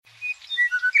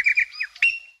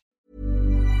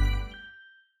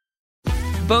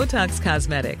Botox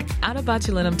Cosmetic, out of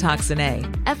botulinum toxin A,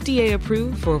 FDA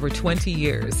approved for over 20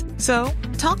 years. So,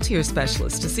 talk to your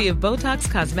specialist to see if Botox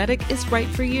Cosmetic is right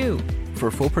for you. For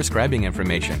full prescribing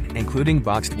information, including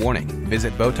boxed warning,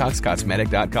 visit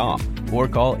BotoxCosmetic.com or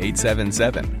call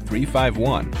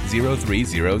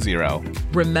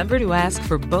 877-351-0300. Remember to ask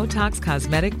for Botox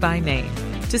Cosmetic by name.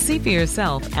 To see for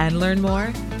yourself and learn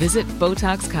more, visit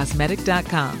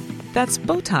BotoxCosmetic.com. That's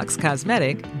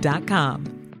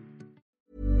BotoxCosmetic.com.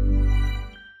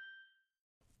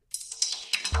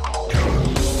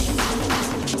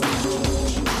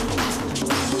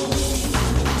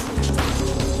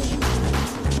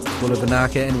 Bula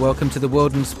Vinaka and welcome to the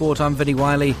World in Sport. I'm Vinnie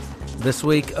Wiley. This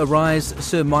week, arise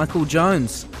Sir Michael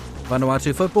Jones.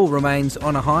 Vanuatu football remains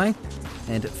on a high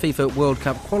and FIFA World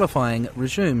Cup qualifying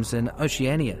resumes in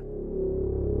Oceania.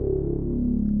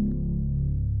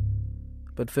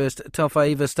 But first,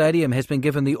 Teufaiva Stadium has been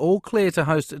given the all-clear to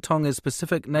host Tonga's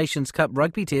Pacific Nations Cup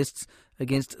rugby tests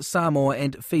against Samoa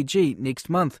and Fiji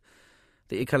next month.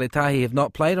 The Ikaletahi have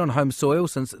not played on home soil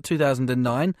since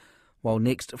 2009, while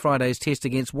next Friday's test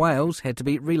against Wales had to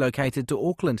be relocated to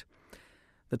Auckland.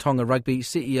 The Tonga Rugby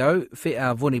CEO,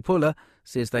 Fe'a Vunipula,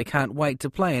 says they can't wait to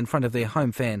play in front of their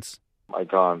home fans. I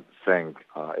can't thank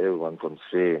everyone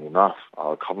concerned enough.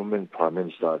 Our government, Prime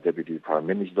Minister, Deputy Prime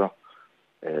Minister,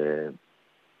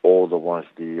 all the ones,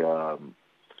 the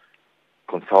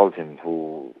consultants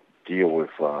who deal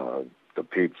with the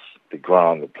pitch, the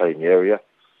ground, the playing area,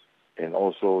 and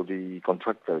also the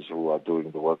contractors who are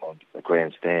doing the work on the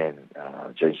grandstand,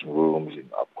 changing rooms and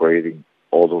upgrading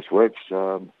all those works.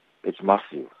 It's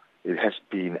massive. It has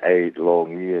been 8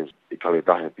 long years. The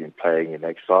Kalita have been playing in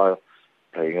exile,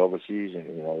 playing overseas,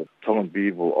 and Tongan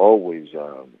people always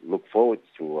look forward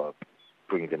to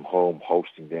bringing them home,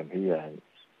 hosting them here. And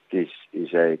this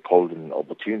is a golden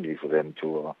opportunity for them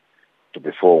to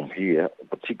perform here,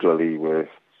 particularly with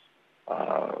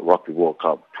Rugby World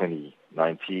Cup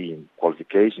 2019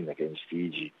 qualification against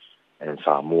Fiji and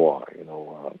Samoa.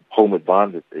 Home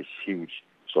advantage is huge,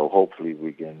 so hopefully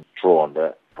we can draw on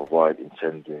that, provide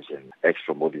incentives and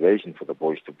extra motivation for the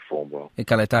boys to perform well. The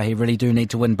Kaletahi really do need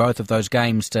to win both of those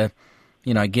games to,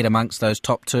 get amongst those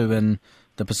top two in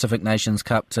the Pacific Nations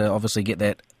Cup to obviously get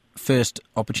that first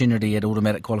opportunity at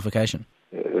automatic qualification.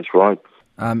 Yeah, that's right.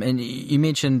 And you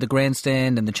mentioned the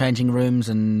grandstand and the changing rooms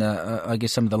and I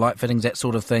guess some of the light fittings, that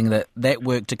sort of thing. That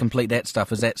work to complete that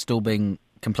stuff, is that still being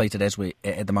completed at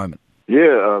the moment?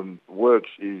 Yeah, work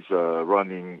is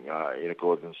running in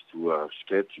accordance to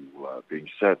schedule being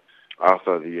set.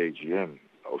 After the AGM,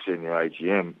 Oceania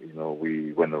AGM,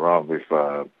 we went around with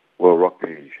World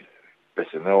Rugby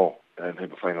personnel and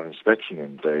had a final inspection,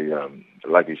 and they,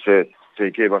 like you said,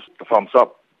 they gave us the thumbs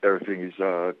up. Everything is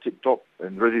tip-top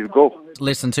and ready to go.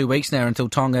 Less than 2 weeks now until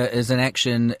Tonga is in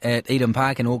action at Eden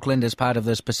Park in Auckland as part of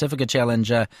this Pacifica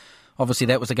Challenge. Obviously,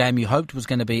 that was a game you hoped was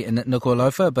going to be in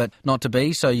Nuku'alofa, but not to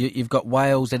be. So you've got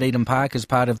Wales at Eden Park as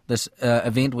part of this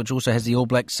event, which also has the All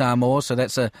Blacks Samoa. So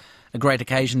that's a great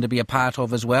occasion to be a part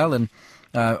of as well. And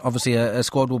obviously, a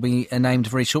squad will be named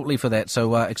very shortly for that.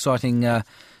 So exciting to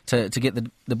get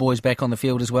the boys back on the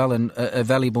field as well, and a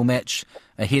valuable match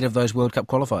ahead of those World Cup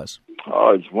qualifiers.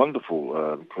 Oh, it's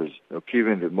wonderful because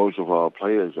given that most of our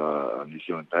players are New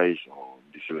Zealand-based or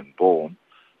New Zealand-born,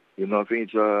 I think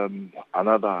it's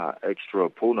another extra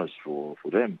bonus for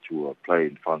them to play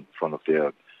in front of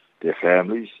their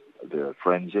families, their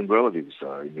friends and relatives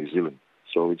in New Zealand.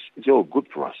 So it's all good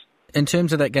for us. In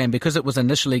terms of that game, because it was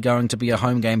initially going to be a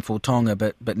home game for Tonga,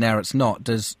 but now it's not,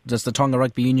 does the Tonga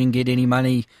Rugby Union get any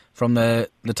money from the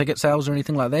ticket sales or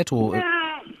anything like that? Or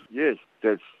Yes,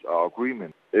 that's our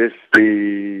agreement. If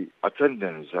the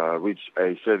attendance reach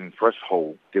a certain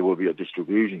threshold, there will be a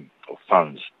distribution of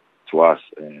funds to us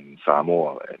in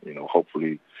Samoa, and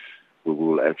hopefully we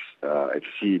will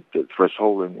exceed the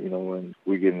threshold, and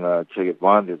we can take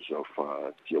advantage of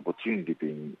the opportunity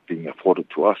being afforded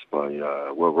to us by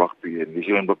World Rugby and New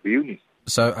Zealand Rugby Union.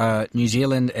 So New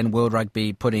Zealand and World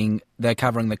Rugby they're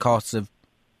covering the costs of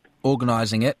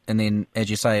organising it, and then, as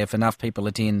you say, if enough people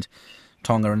attend,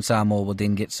 Tonga and Samoa will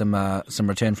then get some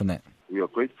return from that. We are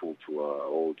grateful to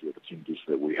all the opportunities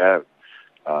that we have,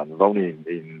 not only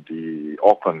in the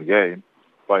Auckland game,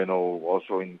 but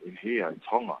also in here in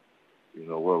Tonga.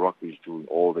 World Rugby is doing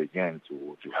all they can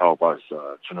to help us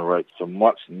generate some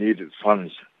much needed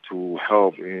funds to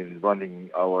help in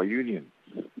running our union.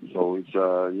 So it's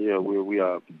we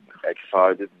are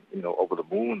excited, over the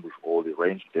moon with all the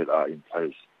arrangements that are in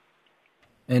place.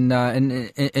 In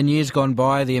years gone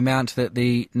by, the amount that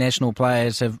the national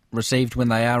players have received when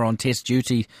they are on test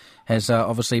duty has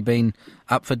obviously been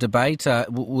up for debate.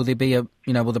 Will there be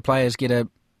will the players get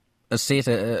a a set,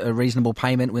 a reasonable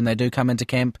payment when they do come into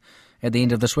camp at the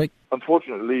end of this week?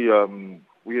 Unfortunately,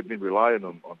 we have been relying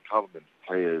on government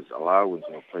players' allowance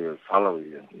or players'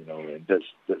 salary, and that's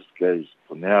the case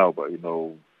for now. But,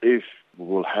 if we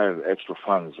will have extra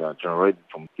funds generated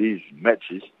from these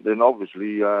matches, then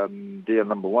obviously they are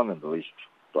number one on the list.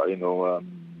 But, I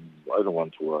don't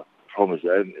want to promise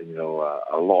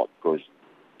a lot, because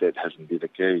that hasn't been the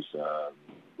case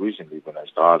recently when I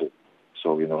started.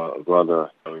 So, I'd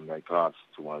rather in my cards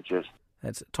to adjust.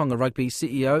 That's Tonga Rugby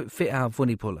CEO Fe'a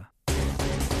Vunipula.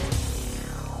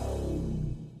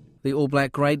 The All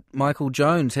Black great Michael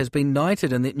Jones has been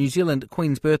knighted in the New Zealand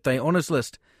Queen's Birthday Honours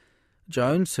List.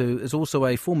 Jones, who is also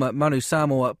a former Manu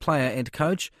Samoa player and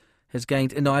coach, has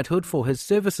gained a knighthood for his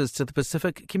services to the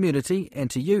Pacific community and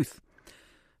to youth.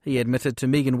 He admitted to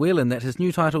Megan Whelan that his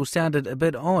new title sounded a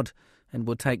bit odd and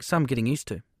would take some getting used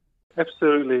to.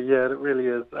 Absolutely, yeah, it really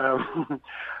is.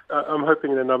 I'm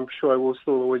hoping, and I'm sure I will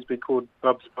still always be called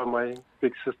Bubs by my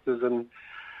big sisters, and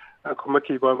Uncle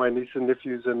Mickey by my nieces and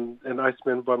nephews, and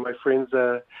Iceman by my friends.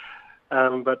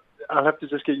 But I'll have to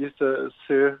just get used to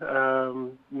Sir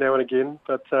now and again.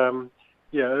 But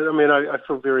I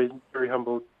feel very, very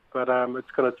humbled. But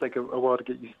it's going to take a while to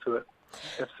get used to it.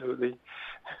 Absolutely.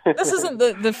 This isn't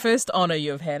the first honour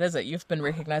you've had, is it? You've been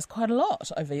recognised quite a lot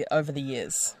over the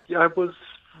years. Yeah, I was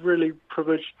really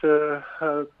privileged to,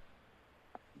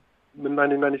 in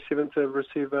 1997,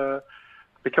 to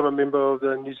become a member of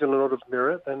the New Zealand Order of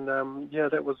Merit, and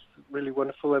that was really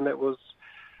wonderful, and that was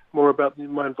more about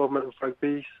my involvement with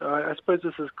rugby. So I suppose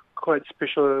this is quite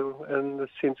special in the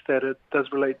sense that it does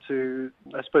relate to,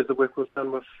 I suppose, the work we've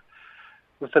done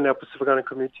within our Pacific Island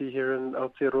community here in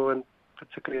Aotearoa, and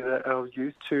particularly our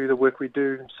youth, to the work we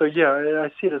do. So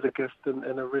I see it as a gift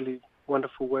in a really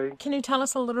wonderful way. Can you tell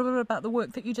us a little bit about the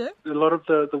work that you do? A lot of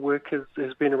the work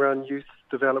has been around youth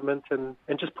development and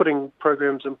just putting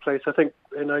programs in place. I think,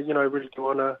 and I really do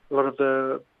honour a lot of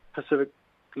the Pacific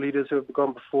leaders who have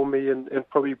gone before me and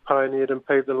probably pioneered and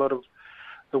paved a lot of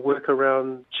the work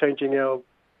around changing our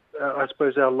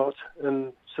lot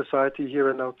in society here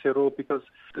in Aotearoa, because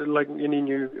like any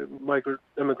new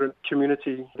immigrant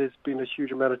community, there's been a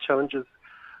huge amount of challenges.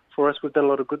 For us, we've done a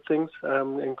lot of good things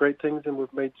and great things, and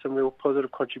we've made some real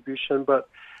positive contribution, but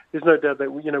there's no doubt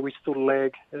that we still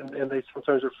lag, and they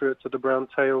sometimes refer to the brown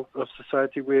tail of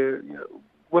society, where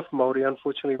with Māori,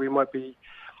 unfortunately, we might be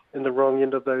in the wrong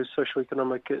end of those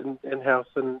socioeconomic and health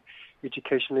and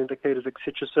education indicators,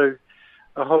 etc. So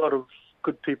a whole lot of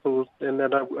good people, and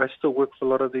I still work with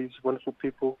a lot of these wonderful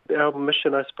people. Our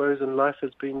mission, I suppose, in life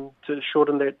has been to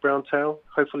shorten that brown tail,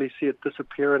 hopefully see it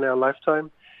disappear in our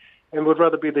lifetime, and would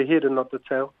rather be the head and not the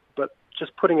tail, but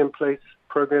just putting in place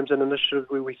programs and initiatives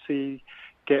where we see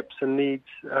gaps and needs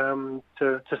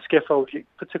to scaffold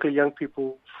particularly young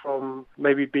people from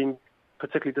maybe being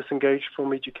particularly disengaged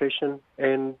from education,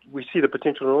 and we see the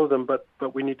potential in all of them, but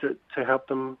we need to help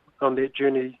them on their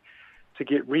journey to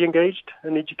get re-engaged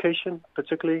in education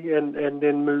particularly, and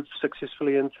then move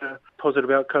successfully into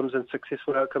positive outcomes and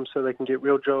successful outcomes so they can get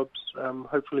real jobs,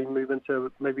 hopefully move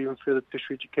into maybe even further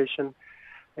tertiary education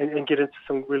and get into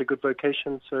some really good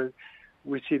vocations. So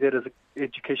we see that as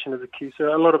education as a key.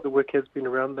 So a lot of the work has been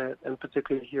around that, and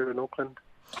particularly here in Auckland.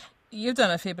 You've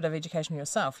done a fair bit of education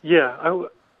yourself. Yeah,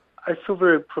 I feel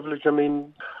very privileged. I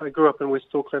mean, I grew up in West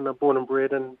Auckland, I'm born and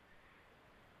bred, and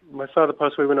my father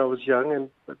passed away when I was young, and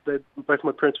both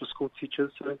my parents were school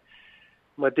teachers. So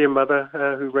my dear mother,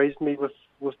 who raised me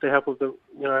with the help of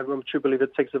I'm a true believer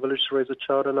it takes a village to raise a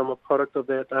child, and I'm a product of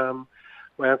that.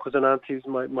 My uncles and aunties,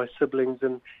 my siblings,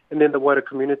 and then the wider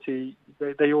community,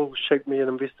 they all shaped me and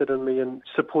invested in me and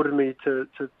supported me to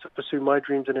pursue my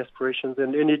dreams and aspirations.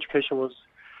 And education was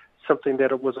something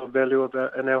that was of value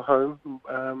in our home,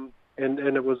 and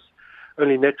it was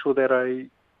only natural that I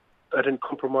didn't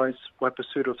compromise my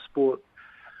pursuit of sport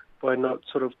by not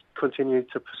sort of continuing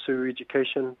to pursue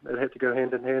education. It had to go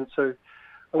hand in hand. So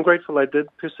I'm grateful I did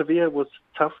persevere. It was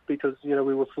tough because,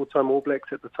 we were full-time All Blacks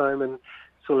at the time and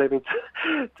still having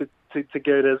to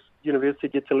go to university,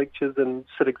 get to lectures and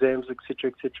sit exams,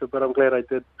 etc., etc. But I'm glad I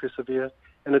did persevere.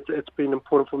 And it's been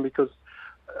important for me because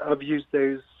I've used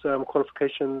those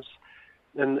qualifications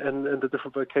in the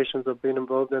different vocations I've been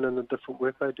involved in and the different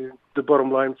work I do. The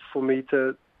bottom line for me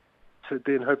to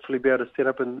then hopefully be able to stand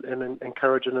up and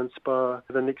encourage and inspire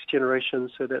the next generation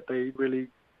so that they really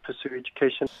pursue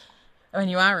education. I mean,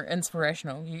 you are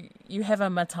inspirational. You have a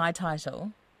Matai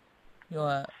title.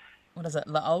 You're, what is it,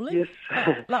 La'oli? Yes.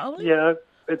 La'oli? Yeah,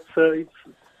 it's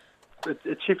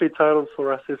a chiefly title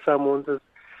for us as Samoans.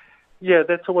 Yeah,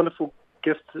 that's a wonderful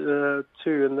gift too,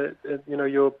 and that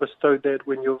you're bestowed that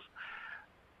when you've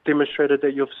demonstrated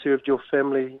that you've served your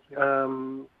family,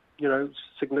 in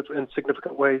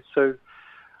significant ways. So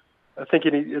I think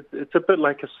it's a bit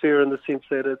like a seer in the sense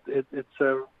that it's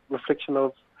a reflection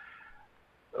of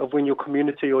when your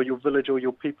community or your village or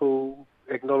your people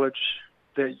acknowledge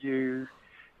that you've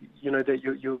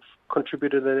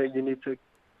contributed and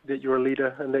that you're a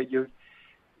leader, and that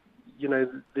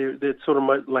they're sort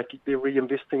of like they're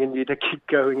reinvesting in you to keep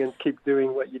going and keep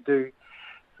doing what you do.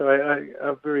 So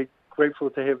I'm very grateful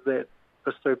to have that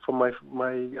bestowed from my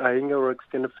ainga or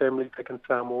extended family back in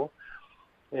Samoa.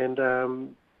 And,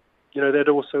 that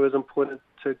also is important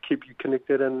to keep you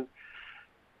connected and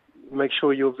make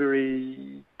sure you're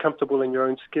very comfortable in your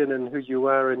own skin and who you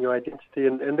are and your identity.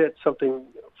 And that's something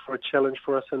for a challenge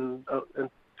for us in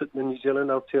New Zealand,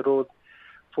 Aotearoa,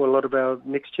 for a lot of our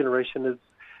next generation is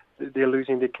they're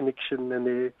losing their connection and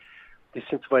their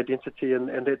sense of identity, and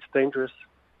that's dangerous.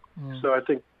 So I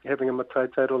think having a Matai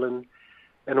title and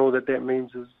all that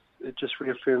means is it just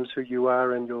reaffirms who you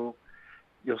are and your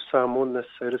Samoanness,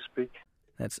 so to speak.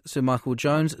 That's Sir Michael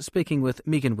Jones speaking with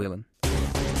Megan Whelan.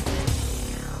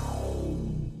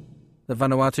 The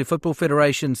Vanuatu Football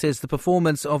Federation says the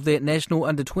performance of their national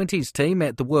under-20s team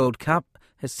at the World Cup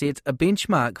has set a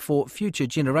benchmark for future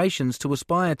generations to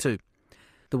aspire to.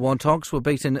 The Wontoks were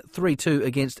beaten 3-2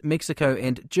 against Mexico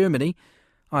and Germany,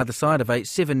 either side of a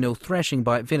 7-0 thrashing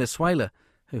by Venezuela,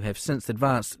 who have since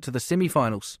advanced to the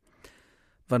semi-finals.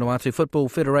 Vanuatu Football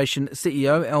Federation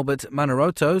CEO Albert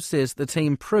Manaroto says the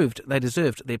team proved they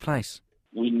deserved their place.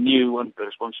 We knew the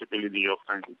responsibility of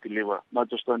trying to deliver, not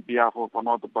just on behalf of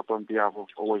Vanuatu, but on behalf of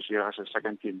Oasia as a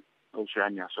second team,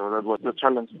 Oceania. So that was the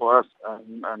challenge for us,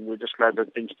 and we're just glad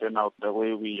that things turned out the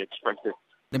way we expected.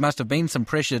 There must have been some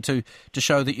pressure to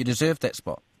show that you deserved that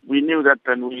spot. We knew that,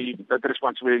 and that the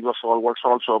responsibility was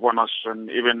also upon us. And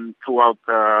even throughout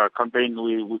the campaign,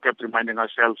 we kept reminding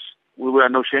ourselves we were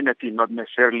an Oceania team, not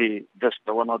necessarily just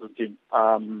the Vanuatu team.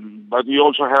 But we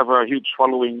also have a huge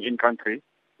following in country.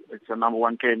 It's the number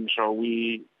one game, so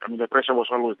the pressure was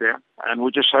always there. And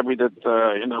we're just happy that,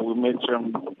 we made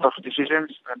some tough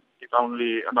decisions, and it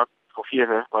only, not for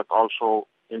theatre, but also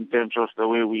in terms of the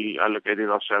way we allocated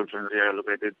ourselves and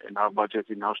reallocated in our budget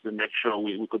in-house to make sure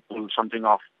we could pull something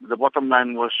off. The bottom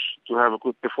line was to have a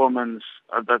good performance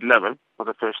at that level for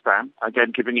the first time.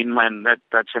 Again, keeping in mind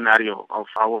that scenario of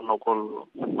our local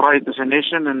pride as a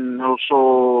nation, and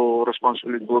also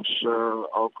responsibility towards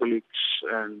our colleagues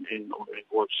in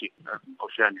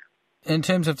Oceania. In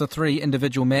terms of the three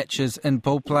individual matches in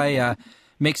pool play,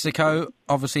 Mexico,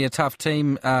 obviously a tough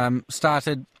team,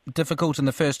 started difficult in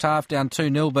the first half, down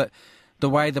 2-0, but the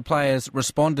way the players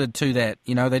responded to that,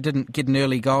 they didn't get an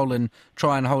early goal and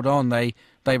try and hold on. They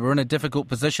were in a difficult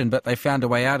position, but they found a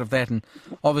way out of that, and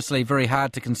obviously very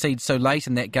hard to concede so late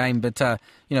in that game, but,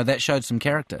 that showed some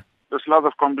character. There's a lot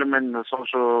of compliment that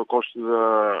also goes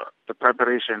to the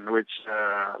preparation, which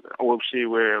OFC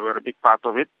were a big part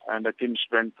of it. And the team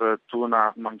spent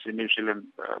 2.5 months in New Zealand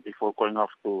before going off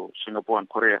to Singapore and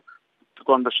Korea. Took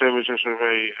on the services of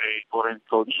a Korean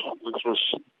coach, which was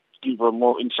give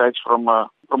more insights from a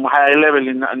higher level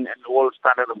in the world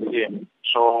standard of the game.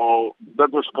 So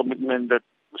that was a commitment that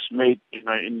was made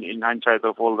in hindsight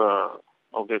of all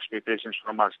the expectations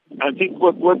from us. I think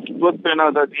what turned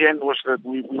out at the end was that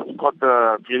we got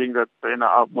the feeling that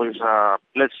our boys are,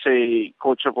 let's say,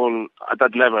 coachable at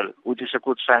that level, which is a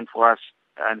good sign for us,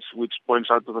 and which points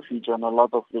out to the future. And a lot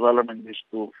of development is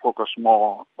to focus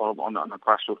more on a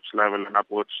grassroots level and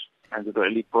upwards, and to the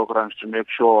elite programs to make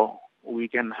sure we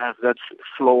can have that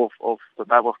flow of the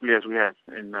type of players we have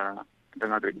in the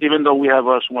country. Even though we have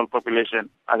a small population,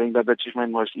 I think that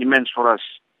achievement was immense for us.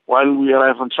 While we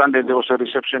arrived on Sunday, there was a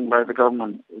reception by the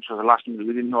government, which was the last thing we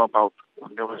didn't know about.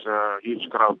 There was a huge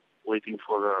crowd waiting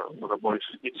for the boys.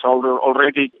 It's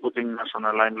already putting us on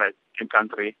a limelight in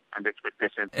country and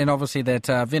expectation. And obviously that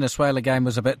Venezuela game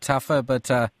was a bit tougher, but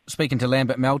speaking to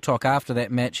Lambert Meltock after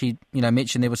that match, he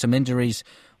mentioned there were some injuries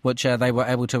which they were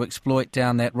able to exploit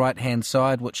down that right-hand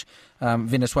side, which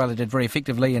Venezuela did very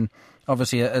effectively, and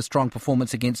obviously a strong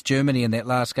performance against Germany in that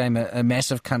last game, a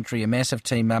massive country, a massive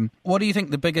team. What do you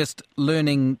think the biggest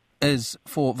learning is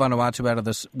for Vanuatu out of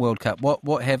this World Cup?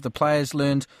 What have the players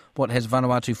learned? What has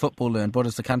Vanuatu football learned? What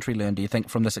has the country learned, do you think,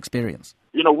 from this experience?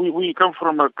 We come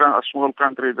from a small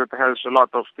country that has a lot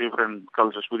of different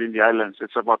cultures within the islands.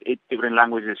 It's about 8 different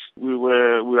languages. We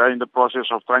are in the process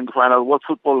of trying to find out what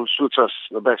football suits us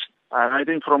the best. And I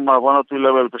think from a Vanuatu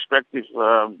level perspective,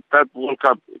 that World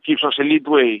Cup gives us a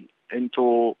leadway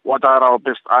into what are our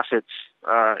best assets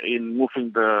in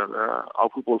moving our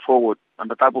football forward and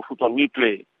the type of football we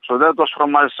play. So that was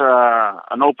from us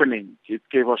an opening. It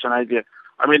gave us an idea.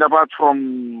 I mean, apart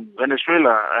from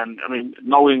Venezuela, and I mean,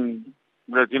 knowing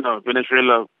that,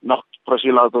 Venezuela knocked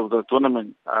Brazil out of the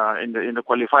tournament in the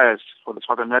qualifiers for the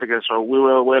South America, so we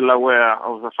were well aware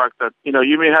of the fact that,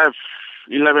 you may have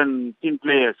 11 team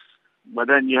players, but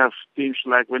then you have teams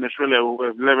like Venezuela who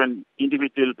have 11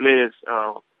 individual players,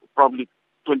 probably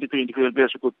 22 individual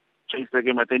players who could change the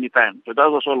game at any time. So that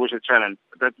was always a challenge.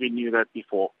 That we knew that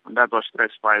before, and that was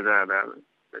stressed by the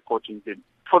coaching team.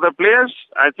 For the players,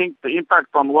 I think the impact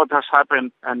on what has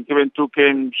happened, and given 2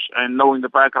 games and knowing the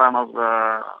background of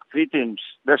the 3 teams,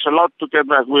 there's a lot to get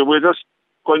back. We're just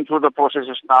going through the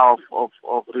processes now of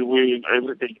reviewing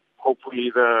everything.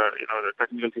 Hopefully the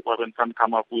technical department can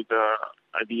come up with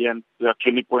at the end to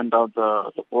actually point out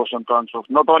the pros and cons of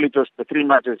not only just the 3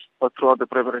 matches, but throughout the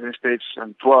preparation stage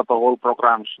and throughout the whole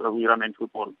programs that we run in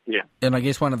football here. And I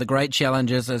guess one of the great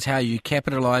challenges is how you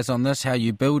capitalise on this, how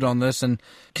you build on this and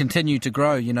continue to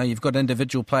grow. You've got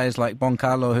individual players like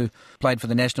Boncalo who played for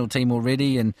the national team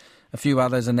already and a few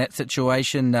others in that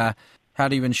situation. How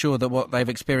do you ensure that what they've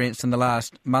experienced in the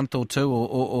last month or 2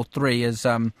 or 3 is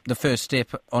the first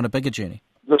step on a bigger journey?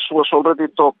 This was already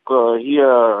talked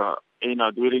here,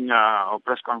 during our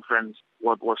press conference,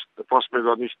 what was the prospect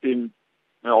of this team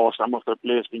or some of the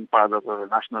players being part of the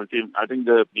national team. I think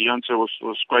the answer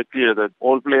was quite clear that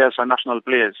all players are national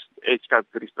players. Age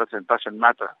categories doesn't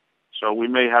matter. So we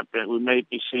may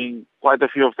be seeing quite a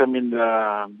few of them in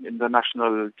the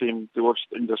national team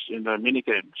in the mini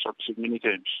games, subsequent mini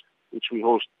games, which we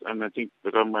host, and I think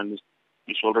the government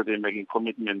is already making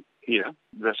commitment here.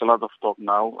 There's a lot of talk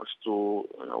now as to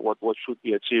what should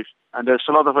be achieved, and there's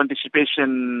a lot of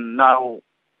anticipation now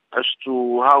as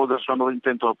to how the Vanuatu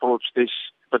intend to approach this,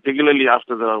 particularly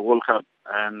after the World Cup,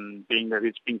 and being that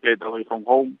it's being played away from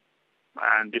home,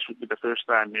 and this would be the first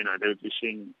time they will be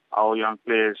seeing our young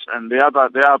players, and they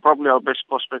are probably our best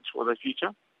prospects for the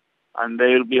future. And they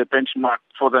will be a benchmark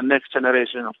for the next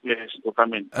generation of players to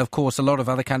come in. Of course, a lot of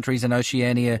other countries in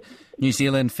Oceania, New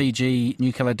Zealand, Fiji,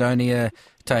 New Caledonia,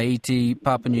 Tahiti,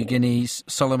 Papua New Guinea,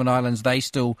 Solomon Islands, they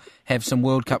still have some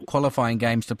World Cup qualifying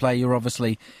games to play. You're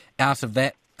obviously out of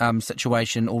that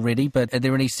situation already, but are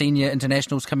there any senior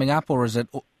internationals coming up, or is it,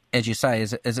 as you say,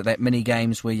 is it that mini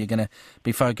games where you're going to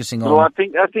be focusing on? So I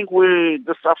think we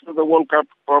just after the World Cup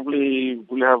probably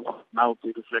will have now to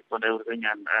reflect on everything,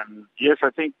 and yes, I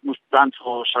think we've planned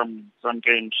for some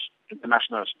games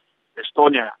internationals.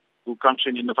 Estonia, who comes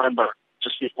in November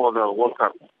just before the World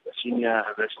Cup, they're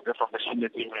from the senior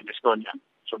team in Estonia,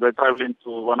 so they're traveling to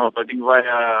Vanuatu, I think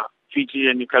via Fiji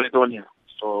and New Caledonia.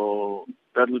 So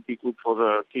that would be good for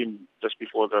the team just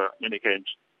before the mini games.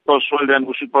 Because well, then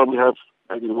we should probably have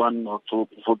maybe 1 or 2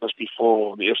 just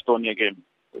before the Estonia game,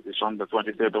 which is on the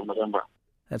 23rd of November.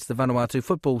 That's the Vanuatu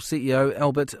football CEO,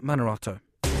 Albert Manarato.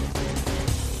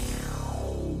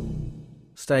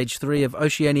 Stage 3 of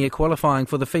Oceania qualifying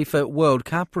for the FIFA World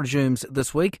Cup resumes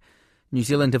this week. New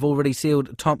Zealand have already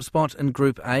sealed top spot in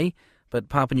Group A, but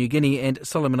Papua New Guinea and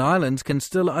Solomon Islands can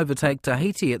still overtake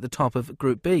Tahiti at the top of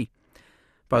Group B.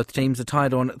 Both teams are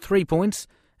tied on 3 points,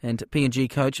 and PNG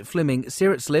coach Fleming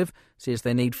Seretslev says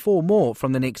they need 4 more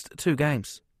from the next 2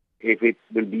 games. If it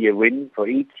will be a win for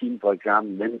each team, for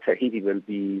example, then Tahiti will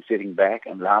be sitting back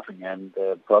and laughing and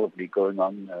probably going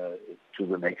on to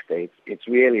the next stage. It's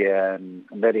really a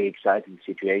very exciting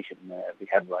situation we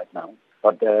have right now.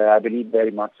 But I believe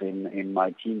very much in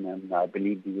my team, and I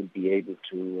believe we will be able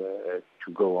to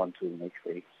go on to the next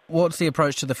stage. What's the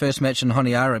approach to the first match in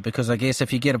Honiara? Because I guess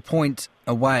if you get a point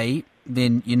away,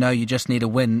 then you just need a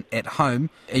win at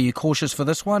home. Are you cautious for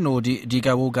this one, or do you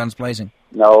go all guns blazing?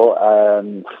 No,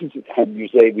 and you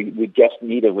say we just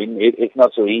need a win. It's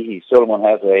not so easy. Solomon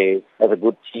has a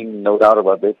good team, no doubt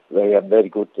about it. They have very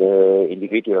good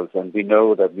individuals, and we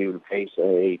know that we will face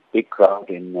a big crowd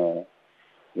in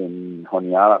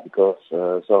Honiara because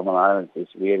Solomon Islands is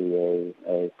really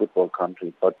a football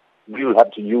country. But we will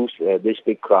have to use this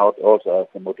big crowd also as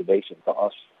a motivation for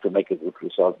us to make a good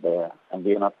result there. And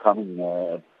we are not coming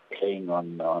playing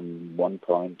on 1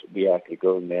 point. We are actually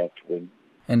going there to win.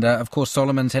 And, of course,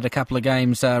 Solomon's had a couple of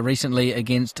games recently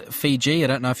against Fiji. I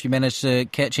don't know if you managed to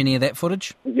catch any of that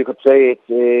footage? You could say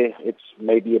it's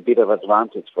maybe a bit of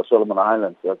advantage for Solomon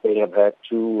Islands that they have had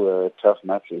 2 tough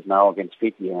matches now against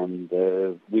Fiji, and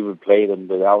we will play them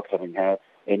without having had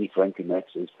any friendly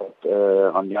matches. But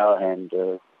on the other hand,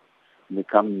 we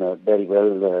come very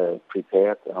well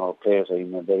prepared. Our players are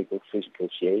in a very good physical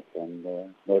shape, and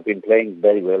they've been playing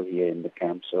very well here in the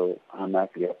camp, so I'm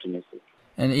actually optimistic.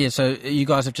 And yeah, so you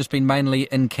guys have just been mainly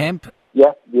in camp.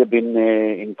 Yeah, we have been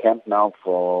in camp now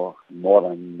for more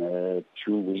than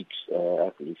 2 weeks,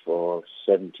 actually for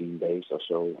 17 days or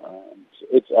so.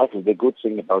 It's actually the good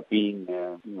thing about being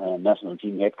national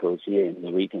team head coach here in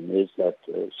the region is that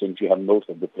since you have most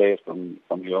of the players from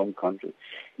your own country,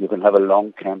 you can have a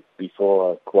long camp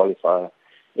before a qualifier.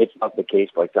 It's not the case,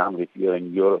 for example, if you're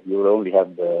in Europe, you will only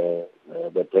have the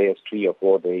players 3 or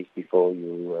 4 days before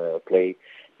you play,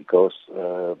 because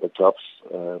the clubs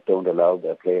don't allow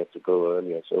their players to go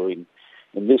earlier. So in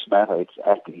this matter, it's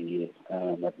actually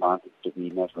an advantage to be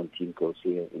national team coach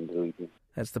here in the region.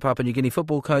 That's the Papua New Guinea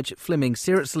football coach, Fleming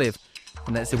Seretslev.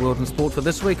 And that's the World in Sport for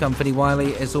this week. I'm Finney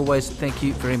Wiley. As always, thank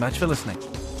you very much for listening.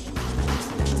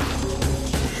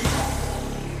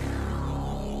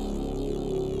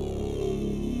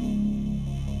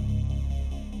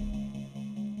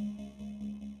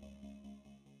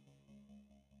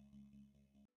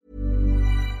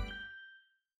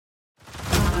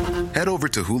 Head over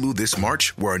to Hulu this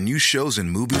March, where our new shows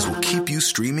and movies will keep you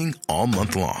streaming all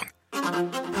month long.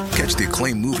 Catch the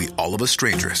acclaimed movie All of Us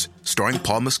Strangers, starring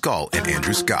Paul Mescal and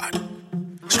Andrew Scott.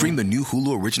 Stream the new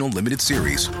Hulu original limited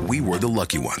series We Were the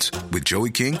Lucky Ones with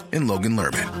Joey King and Logan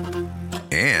Lerman.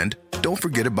 And don't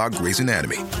forget about Grey's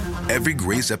Anatomy. Every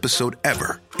Grey's episode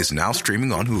ever is now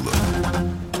streaming on Hulu.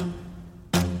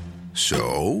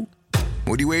 So,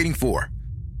 what are you waiting for?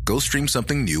 Go stream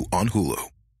something new on Hulu.